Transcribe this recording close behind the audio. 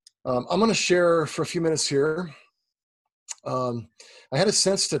I'm going to share for a few minutes here. I had a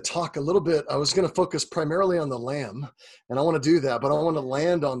sense to talk a little bit. I was going to focus primarily on the Lamb, and I want to do that, but I want to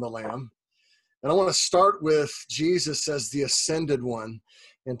land on the Lamb. And I want to start with Jesus as the ascended one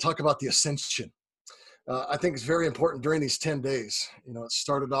and talk about the ascension. I think it's very important during these 10 days. You know, it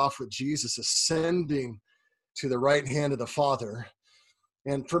started off with Jesus ascending to the right hand of the Father.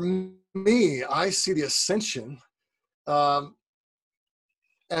 And for me, I see the ascension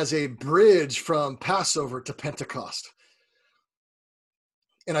as a bridge from Passover to Pentecost.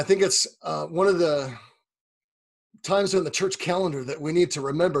 And I think it's one of the times in the church calendar that we need to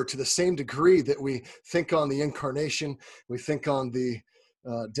remember, to the same degree that we think on the incarnation, we think on the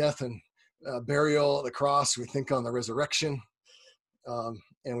death and burial, the cross, we think on the resurrection,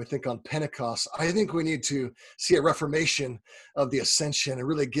 and we think on Pentecost. I think we need to see a reformation of the ascension and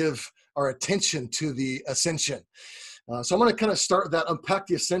really give our attention to the ascension. So I'm going to kind of start with that, unpack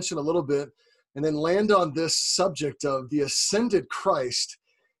the ascension a little bit, and then land on this subject of the ascended Christ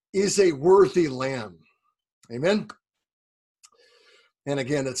is a worthy lamb. Amen. And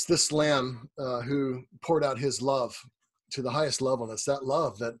again, it's this lamb who poured out his love to the highest level. And it's that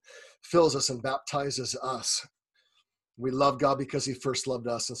love that fills us and baptizes us. We love God because he first loved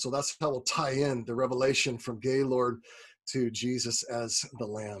us. And so that's how we'll tie in the revelation from Gaylord to Jesus as the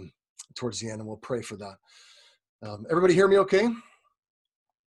lamb towards the end. And we'll pray for that. Everybody hear me okay?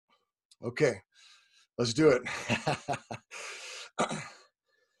 Okay, let's do it.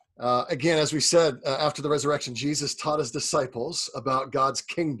 Again, as we said, after the resurrection, Jesus taught his disciples about God's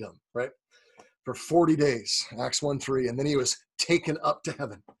kingdom, right? For 40 days, Acts 1:3, and then he was taken up to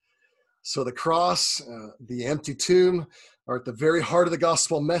heaven. So the cross, the empty tomb are at the very heart of the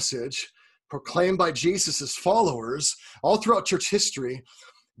gospel message proclaimed by Jesus's followers all throughout church history.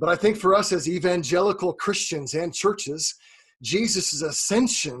 But I think for us as evangelical Christians and churches, Jesus's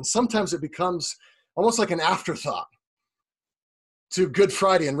ascension, sometimes it becomes almost like an afterthought to Good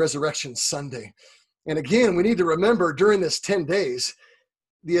Friday and Resurrection Sunday. And again, we need to remember during this 10 days,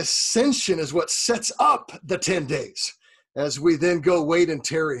 the ascension is what sets up the 10 days as we then go wait and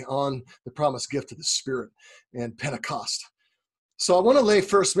tarry on the promised gift of the Spirit and Pentecost. So I want to lay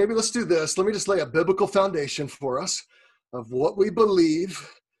first, maybe let's do this. Let me just lay a biblical foundation for us of what we believe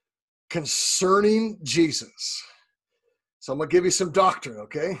concerning Jesus. So I'm going to give you some doctrine,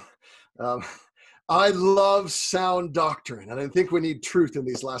 okay? I love sound doctrine, and I think we need truth in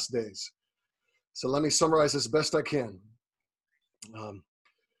these last days. So let me summarize as best I can.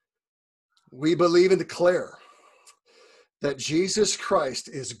 We believe and declare that Jesus Christ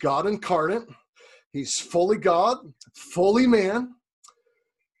is God incarnate. He's fully God, fully man.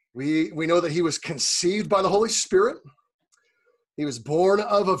 We know that he was conceived by the Holy Spirit. He was born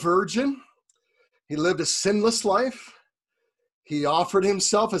of a virgin. He lived a sinless life. He offered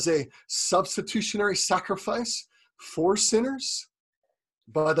himself as a substitutionary sacrifice for sinners.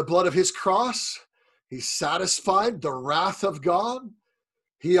 By the blood of his cross, he satisfied the wrath of God.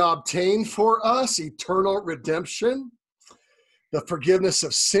 He obtained for us eternal redemption, the forgiveness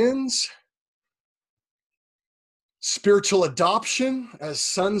of sins, spiritual adoption as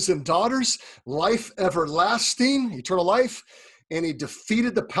sons and daughters, life everlasting, eternal life, and he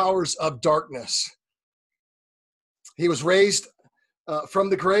defeated the powers of darkness. He was raised from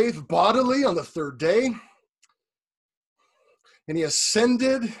the grave bodily on the third day. And he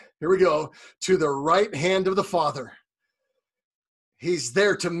ascended, here we go, to the right hand of the Father. He's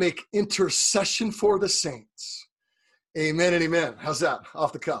there to make intercession for the saints. Amen and amen. How's that?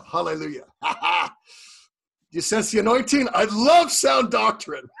 Off the cuff. Hallelujah. Do you sense the anointing? I love sound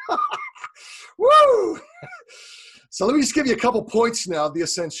doctrine. Woo! So let me just give you a couple points now of the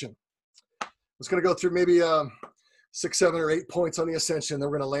ascension. I was going to go through maybe 6, 7, or 8 points on the ascension. Then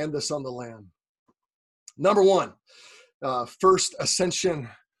we're going to land this on the Lamb. Number one, first ascension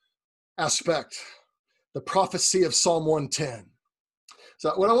aspect, the prophecy of Psalm 110.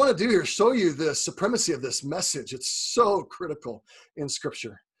 So what I want to do here is show you the supremacy of this message. It's so critical in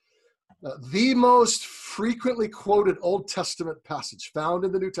Scripture. The most frequently quoted Old Testament passage found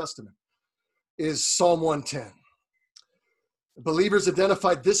in the New Testament is Psalm 110. Believers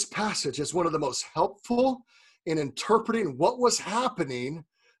identified this passage as one of the most helpful in interpreting what was happening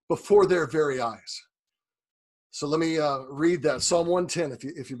before their very eyes. So let me read that. Psalm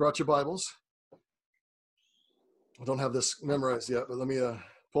 110, if you brought your Bibles. I don't have this memorized yet, but let me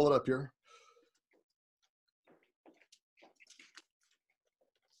pull it up here.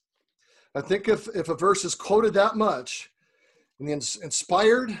 I think if a verse is quoted that much in the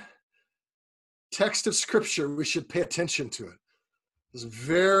inspired text of Scripture, we should pay attention to it. It's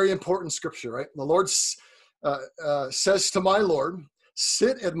very important Scripture, right? The Lord says to my Lord,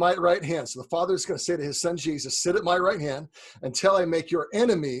 sit at my right hand. So the Father is going to say to his son Jesus, sit at my right hand until I make your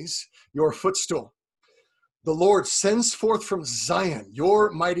enemies your footstool. The Lord sends forth from Zion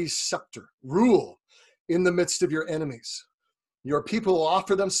your mighty scepter. Rule in the midst of your enemies. Your people will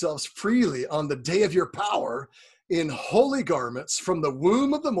offer themselves freely on the day of your power in holy garments from the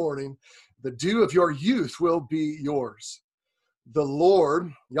womb of the morning. The dew of your youth will be yours. The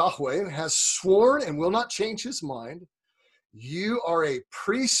Lord, Yahweh, has sworn and will not change his mind. You are a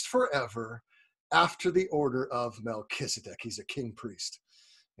priest forever after the order of Melchizedek. He's a king priest.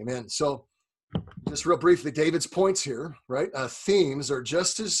 Amen. So just real briefly, David's points here, right? Themes are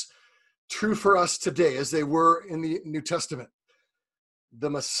just as true for us today as they were in the New Testament. The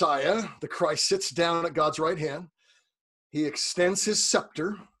Messiah, the Christ, sits down at God's right hand. He extends his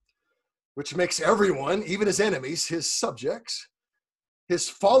scepter, which makes everyone, even his enemies, his subjects. His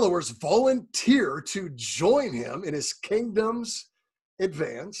followers volunteer to join him in his kingdom's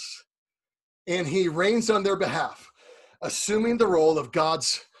advance, and he reigns on their behalf, assuming the role of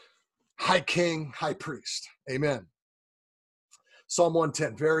God's high king, high priest. Amen. Psalm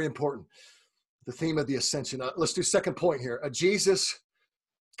 110, very important. The theme of the ascension. Let's do second point here. Jesus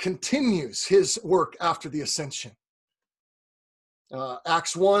continues his work after the ascension.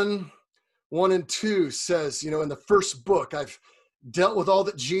 Acts 1 and 2 says, in the first book, I've dealt with all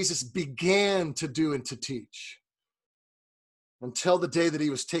that Jesus began to do and to teach until the day that he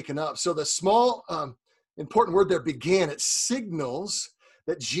was taken up. So the small, important word there, began, it signals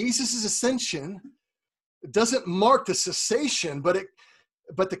that Jesus' ascension doesn't mark the cessation,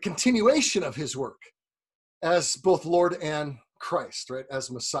 but the continuation of his work as both Lord and Christ, right?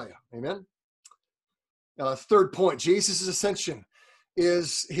 As Messiah. Amen. Third point, Jesus' ascension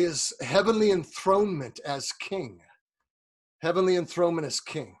is his heavenly enthronement as king. Heavenly enthronement as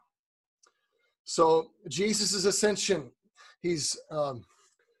king. So Jesus' ascension, he's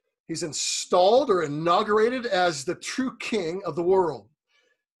installed or inaugurated as the true king of the world.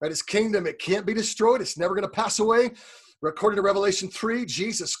 Right? His kingdom, it can't be destroyed. It's never going to pass away. According to Revelation 3,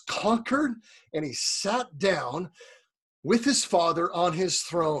 Jesus conquered and he sat down with his Father on his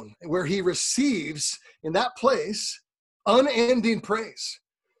throne, where he receives in that place unending praise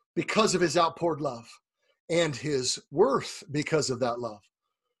because of his outpoured love and his worth because of that love.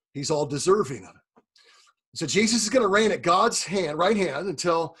 He's all deserving of it. So Jesus is going to reign at God's right hand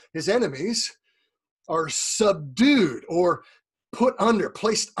until his enemies are subdued or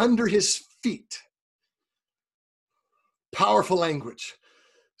placed under his feet. Powerful language.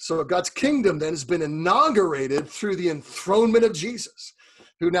 So God's kingdom then has been inaugurated through the enthronement of Jesus,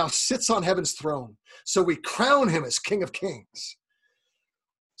 who now sits on heaven's throne. So we crown him as King of Kings.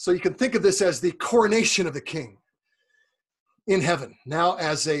 So you can think of this as the coronation of the king in heaven, now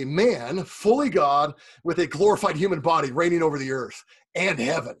as a man, fully God, with a glorified human body reigning over the earth and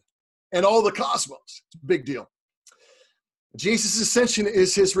heaven and all the cosmos. It's a big deal. Jesus' ascension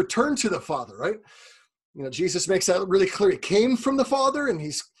is his return to the Father, right? Jesus makes that really clear. He came from the Father and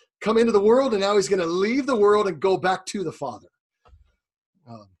he's come into the world, and now he's going to leave the world and go back to the Father.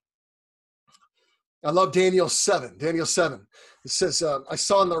 I love Daniel 7. Daniel 7. It says, I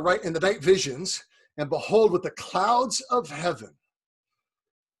saw in the night visions, and behold, with the clouds of heaven,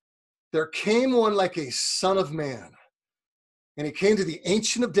 there came one like a son of man. And he came to the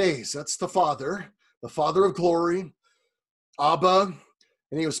Ancient of Days. That's the Father of glory, Abba,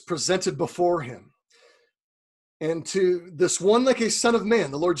 and he was presented before him. And to this one like a son of man,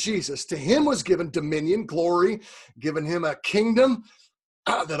 the Lord Jesus, to him was given dominion, glory, given him a kingdom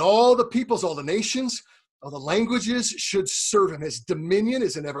that all the peoples, all the nations, all the languages should serve him. His dominion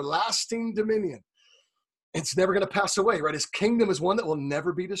is an everlasting dominion. It's never going to pass away, right? His kingdom is one that will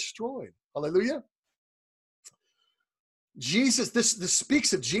never be destroyed. Hallelujah. Jesus, this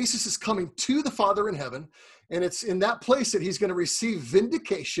speaks of Jesus is coming to the Father in heaven, and it's in that place that he's going to receive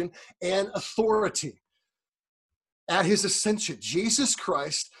vindication and authority. At his ascension, Jesus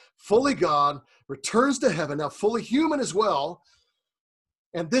Christ, fully God, returns to heaven, now fully human as well.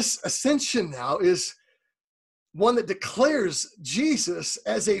 And this ascension now is one that declares Jesus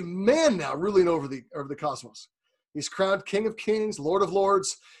as a man now ruling over the cosmos. He's crowned King of Kings, Lord of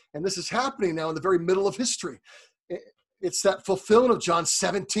Lords, and this is happening now in the very middle of history. It's that fulfillment of John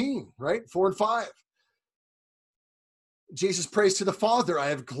 17, right? 4 and 5. Jesus prays to the Father, I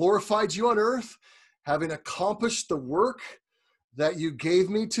have glorified you on earth, having accomplished the work that you gave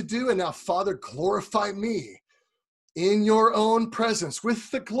me to do. And now, Father, glorify me in your own presence with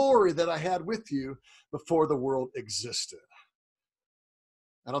the glory that I had with you before the world existed.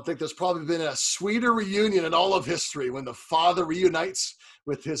 I don't think there's probably been a sweeter reunion in all of history when the Father reunites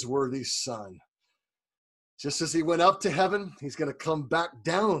with his worthy Son. Just as he went up to heaven, he's going to come back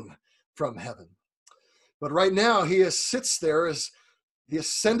down from heaven. But right now, sits there as the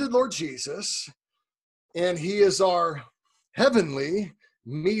ascended Lord Jesus, and he is our heavenly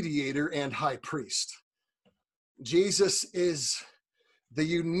mediator and high priest. Jesus is the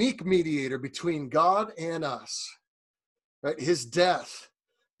unique mediator between God and us. Right? His death,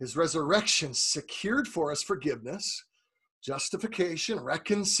 his resurrection secured for us forgiveness, justification,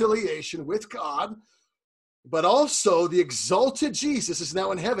 reconciliation with God, but also the exalted Jesus is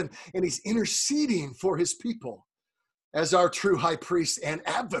now in heaven, and he's interceding for his people as our true high priest and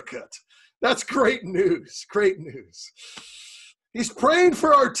advocate. That's great news, great news. He's praying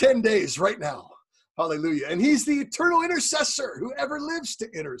for our 10 days right now. Hallelujah. And he's the eternal intercessor who ever lives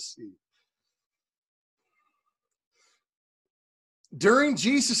to intercede. During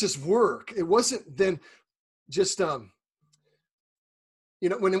Jesus's work, it wasn't then just,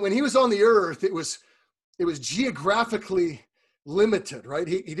 when he was on the earth, it was geographically limited, right?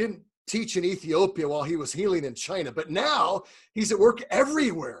 He didn't teach in Ethiopia while he was healing in China, but now he's at work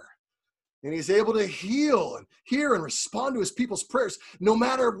everywhere. And he's able to heal and hear and respond to his people's prayers, no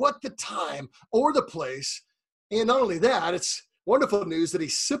matter what the time or the place. And not only that, it's wonderful news that he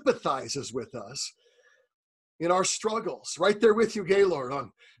sympathizes with us in our struggles. Right there with you, Gaylord,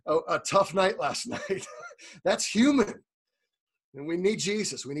 on a tough night last night. That's human. And we need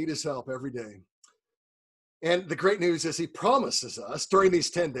Jesus. We need his help every day. And the great news is he promises us during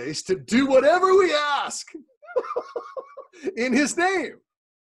these 10 days to do whatever we ask in his name.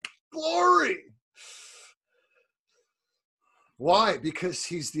 Glory. Why? Because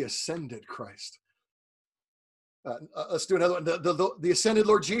he's the ascended Christ. Let's do another one. The ascended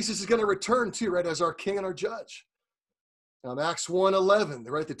Lord Jesus is going to return too, right, as our king and our judge. Acts 1:11,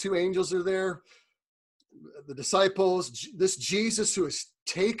 right? The two angels are there. The disciples, this Jesus who is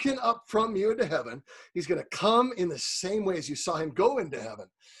taken up from you into heaven, he's going to come in the same way as you saw him go into heaven.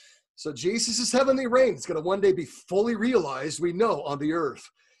 So Jesus' heavenly reign is going to one day be fully realized, we know, on the earth,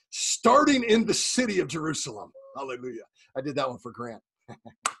 starting in the city of Jerusalem. Hallelujah. I did that one for Grant.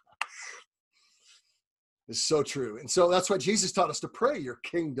 It's so true. And so that's why Jesus taught us to pray, your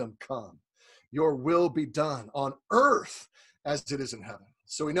kingdom come, your will be done on earth as it is in heaven.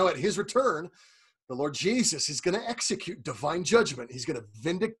 So we know at his return, the Lord Jesus is going to execute divine judgment. He's going to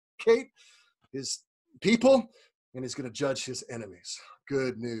vindicate his people, and he's going to judge his enemies.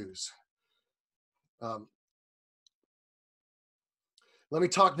 Good news. Let me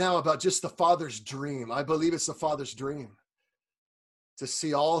talk now about just the Father's dream. I believe it's the Father's dream to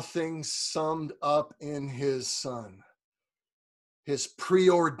see all things summed up in his Son. His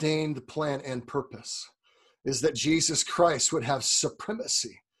preordained plan and purpose is that Jesus Christ would have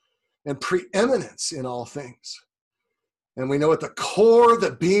supremacy and preeminence in all things. And we know at the core,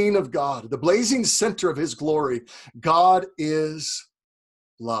 the being of God, the blazing center of his glory, God is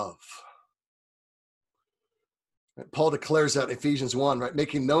love. Paul declares that in Ephesians 1, right?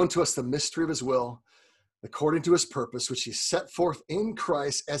 Making known to us the mystery of his will, according to his purpose, which he set forth in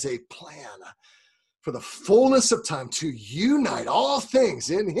Christ as a plan for the fullness of time to unite all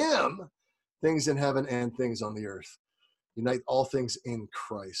things in him, things in heaven and things on the earth. Unite all things in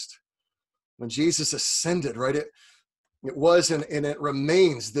Christ. When Jesus ascended, right, it was and it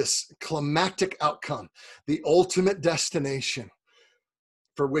remains this climactic outcome, the ultimate destination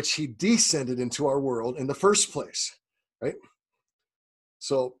for which he descended into our world in the first place, right?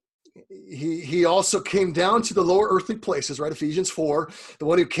 So he also came down to the lower earthly places, right? Ephesians 4, the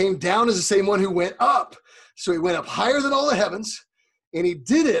one who came down is the same one who went up. So he went up higher than all the heavens, and he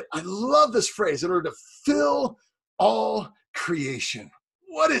did it, I love this phrase, in order to fill all creation.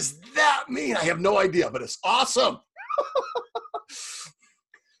 What does that mean? I have no idea, but it's awesome.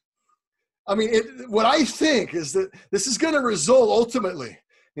 I mean, what I think is that this is going to result ultimately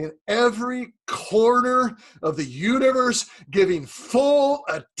in every corner of the universe giving full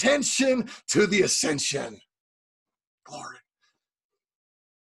attention to the ascension. Glory.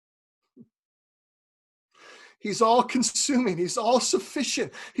 He's all consuming. He's all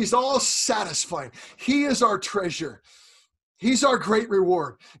sufficient. He's all satisfying. He is our treasure. He's our great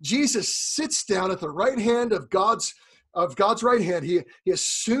reward. Jesus sits down at the right hand of God's right hand. He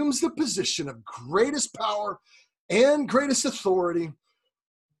assumes the position of greatest power and greatest authority.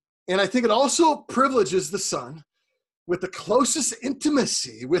 And I think it also privileges the Son with the closest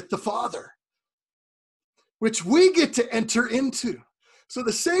intimacy with the Father, which we get to enter into. So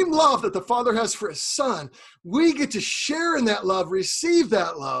the same love that the Father has for his Son, we get to share in that love, receive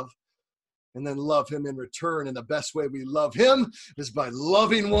that love, and then love him in return. And the best way we love him is by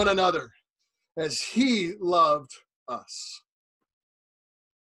loving one another as he loved us.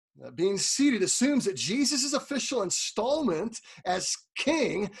 Being seated assumes that Jesus' official installment as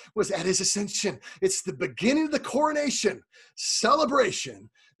king was at his ascension. It's the beginning of the coronation celebration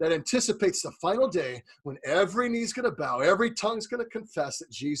that anticipates the final day when every knee's going to bow, every tongue's going to confess that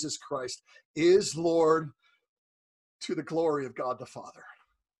Jesus Christ is Lord, to the glory of God the Father.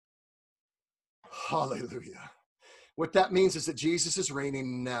 Hallelujah. What that means is that Jesus is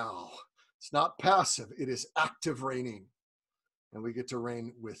reigning now. It's not passive, it is active reigning. And we get to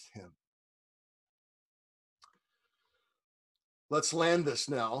reign with him. Let's land this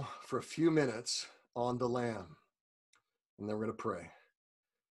now for a few minutes on the Lamb. And then we're going to pray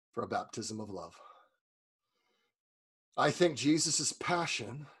for a baptism of love. I think Jesus'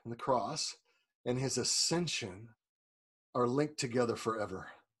 passion on the cross and his ascension are linked together forever.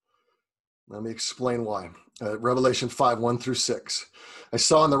 Let me explain why. Revelation 5, 1-6. I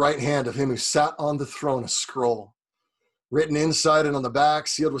saw in the right hand of him who sat on the throne a scroll written inside and on the back,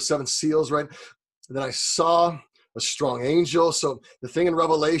 sealed with 7 seals, right? And then I saw a strong angel. So the thing in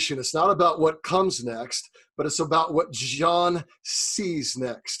Revelation, it's not about what comes next, but it's about what John sees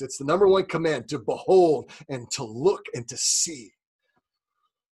next. It's the number one command, to behold and to look and to see.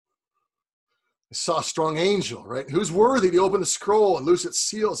 I saw a strong angel, right? Who's worthy to open the scroll and loose its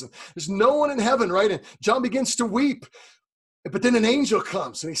seals? And there's no one in heaven, right? And John begins to weep. But then an angel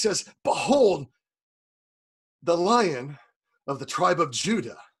comes and he says, behold, the Lion of the tribe of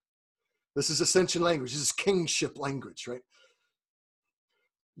Judah. This is ascension language. This is kingship language, right?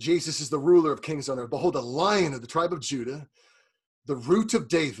 Jesus is the ruler of kings on earth. Behold, the Lion of the tribe of Judah, the root of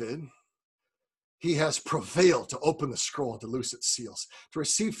David. He has prevailed to open the scroll and to loose its seals, to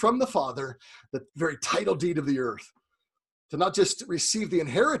receive from the Father the very title deed of the earth, to not just receive the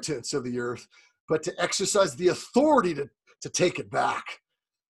inheritance of the earth, but to exercise the authority to take it back.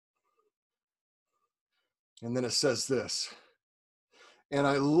 And then it says this, and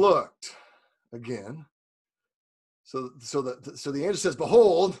I looked again. So the angel says,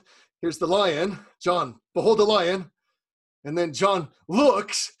 behold, here's the lion. John, behold the lion. And then John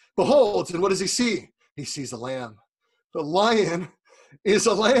looks, beholds, and what does he see? He sees a lamb. The lion is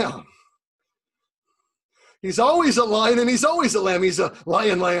a lamb. He's always a lion and he's always a lamb. He's a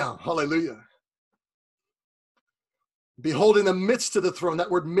lion lamb. Hallelujah. Behold, in the midst of the throne,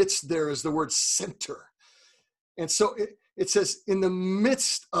 that word midst there is the word center. And so it says in the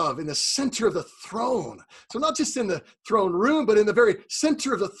midst of, in the center of the throne. So not just in the throne room, but in the very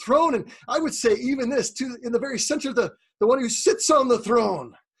center of the throne. And I would say even this, too, in the very center of the one who sits on the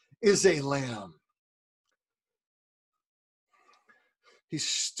throne is a lamb. He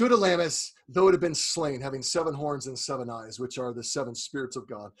stood a lamb as though it had been slain, having 7 horns and 7 eyes, which are the 7 spirits of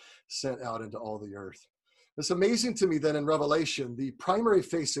God sent out into all the earth. It's amazing to me that in Revelation, the primary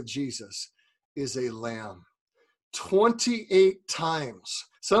face of Jesus is a lamb. 28 times.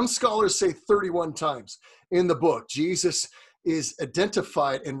 Some scholars say 31 times in the book, Jesus is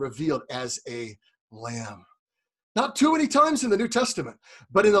identified and revealed as a lamb. Not too many times in the New Testament,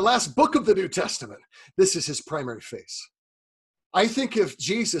 but in the last book of the New Testament, this is his primary face. I think if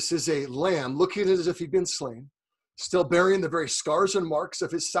Jesus is a lamb, looking as if he'd been slain, still bearing the very scars and marks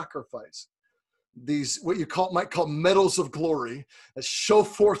of his sacrifice, these what you might call medals of glory that show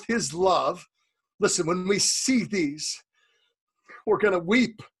forth his love. Listen, when we see these, we're going to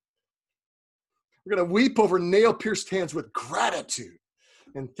weep. We're going to weep over nail-pierced hands with gratitude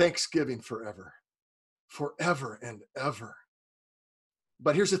and thanksgiving forever and ever.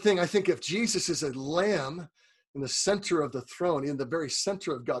 But here's the thing. I think if Jesus is a lamb in the center of the throne, in the very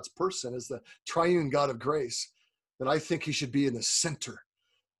center of God's person as the triune God of grace, then I think he should be in the center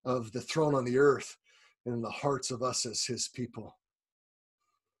of the throne on the earth and in the hearts of us as his people.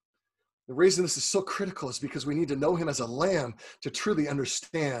 The reason this is so critical is because we need to know him as a lamb to truly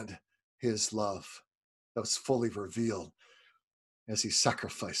understand his love that was fully revealed as he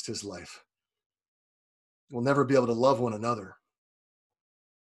sacrificed his life. We'll never be able to love one another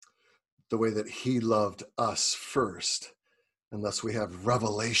the way that he loved us first unless we have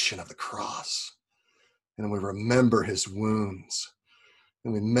revelation of the cross and we remember his wounds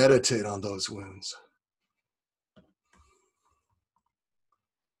and we meditate on those wounds.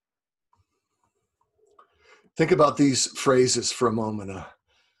 Think about these phrases for a moment.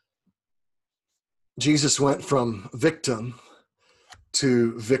 Jesus went from victim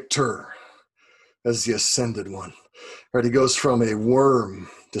to victor as the ascended one. Right? He goes from a worm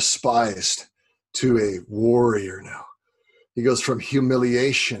despised to a warrior now. He goes from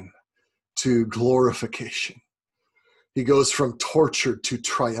humiliation to glorification. He goes from tortured to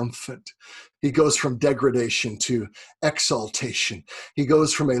triumphant. He goes from degradation to exaltation. He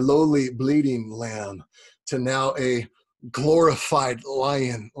goes from a lowly bleeding lamb to now a glorified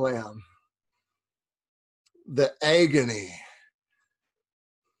lamb. The agony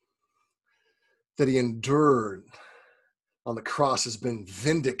that he endured on the cross has been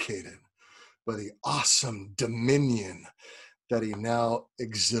vindicated by the awesome dominion that he now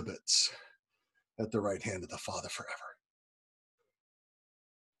exhibits at the right hand of the Father forever.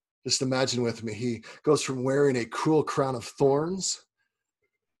 Just imagine with me, he goes from wearing a cruel crown of thorns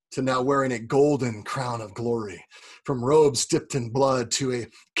to now wearing a golden crown of glory, from robes dipped in blood to a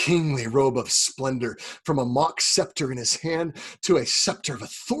kingly robe of splendor, from a mock scepter in his hand to a scepter of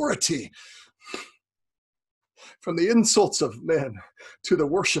authority, from the insults of men to the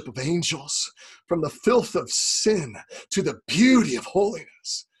worship of angels, from the filth of sin to the beauty of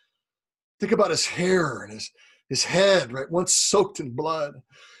holiness. Think about his hair and his head, right? Once soaked in blood.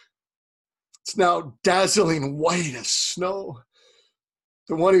 It's now dazzling white as snow.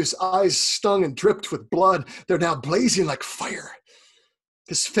 The one whose eyes stung and dripped with blood, they're now blazing like fire.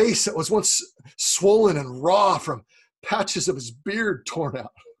 His face that was once swollen and raw from patches of his beard torn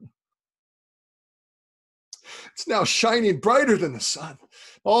out. It's now shining brighter than the sun.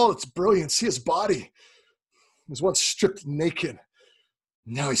 All its brilliance. See, his body was once stripped naked.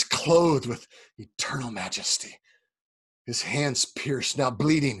 Now he's clothed with eternal majesty. His hands pierced, now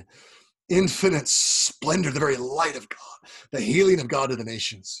bleeding. Infinite splendor, the very light of God, the healing of God to the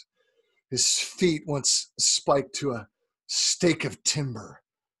nations. His feet once spiked to a stake of timber.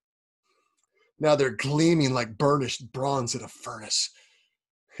 Now they're gleaming like burnished bronze in a furnace.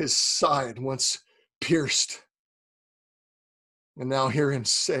 His side once pierced. And now hear him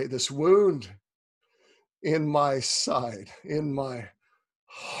say, this wound in my side, in my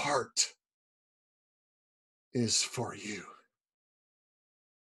heart, is for you.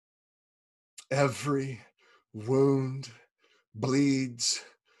 Every wound bleeds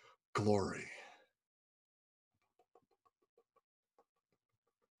glory.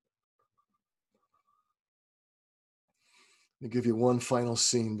 Let me give you one final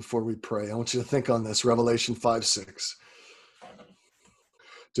scene before we pray. I want you to think on this. Revelation 5:6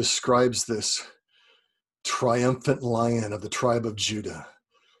 describes this triumphant lion of the tribe of Judah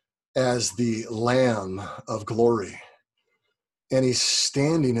as the Lamb of glory. And he's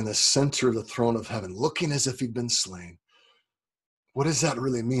standing in the center of the throne of heaven, looking as if he'd been slain. What does that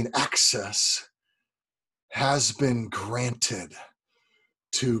really mean? Access has been granted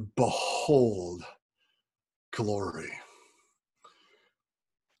to behold glory.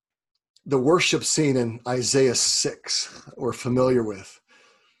 The worship scene in Isaiah 6 we're familiar with,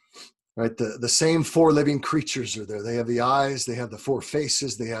 right? The same four living creatures are there. They have the eyes, they have the four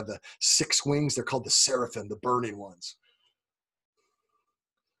faces, they have the six wings. They're called the seraphim, the burning ones.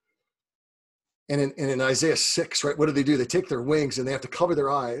 And in Isaiah 6, right, what do? They take their wings and they have to cover their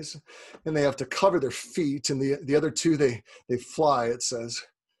eyes and they have to cover their feet. And the other two, they fly, it says.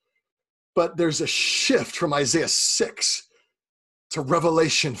 But there's a shift from Isaiah 6 to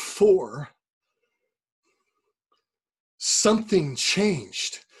Revelation 4. Something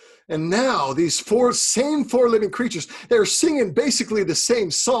changed. And now these same four living creatures, they're singing basically the same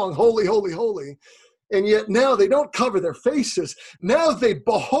song, holy, holy, holy. And yet now they don't cover their faces. Now they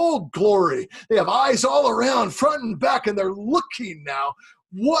behold glory. They have eyes all around, front and back, and they're looking now.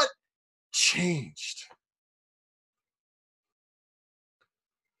 What changed?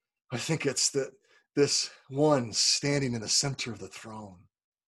 I think it's that this one standing in the center of the throne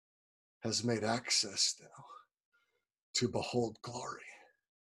has made access now to behold glory.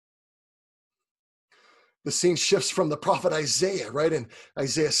 The scene shifts from the prophet Isaiah, right? In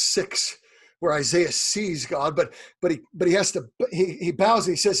Isaiah 6, where Isaiah sees God, but he has to, he bows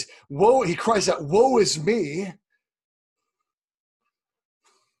and he says, woe, he cries out, woe is me.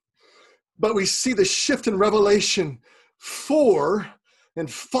 But we see the shift in Revelation 4 and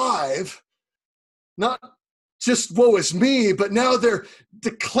 5, not just woe is me, but now they're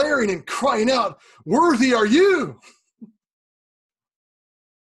declaring and crying out, worthy are you.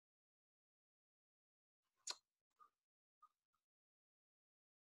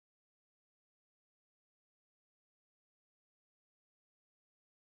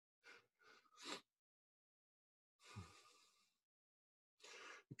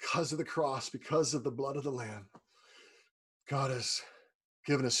 Because of the cross, because of the blood of the Lamb, God has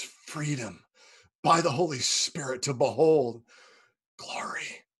given us freedom by the Holy Spirit to behold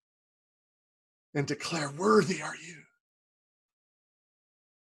glory and declare, worthy are you.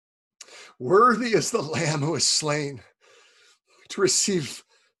 Worthy is the Lamb who is slain to receive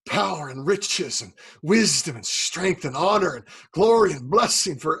power and riches and wisdom and strength and honor and glory and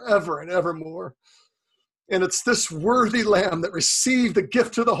blessing forever and evermore. And it's this worthy Lamb that received the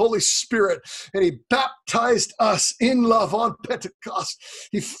gift of the Holy Spirit, and he baptized us in love on Pentecost.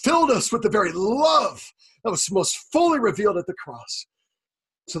 He filled us with the very love that was most fully revealed at the cross,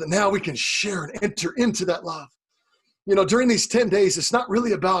 so that now we can share and enter into that love. You know, during these 10 days, it's not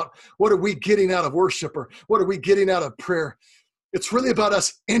really about what are we getting out of worship or what are we getting out of prayer. It's really about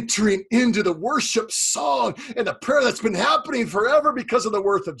us entering into the worship song and the prayer that's been happening forever because of the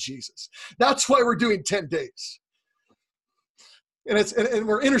worth of Jesus. That's why we're doing 10 days. And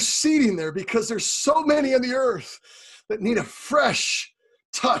we're interceding there because there's so many on the earth that need a fresh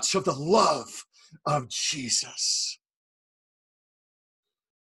touch of the love of Jesus.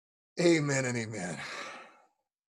 Amen and amen.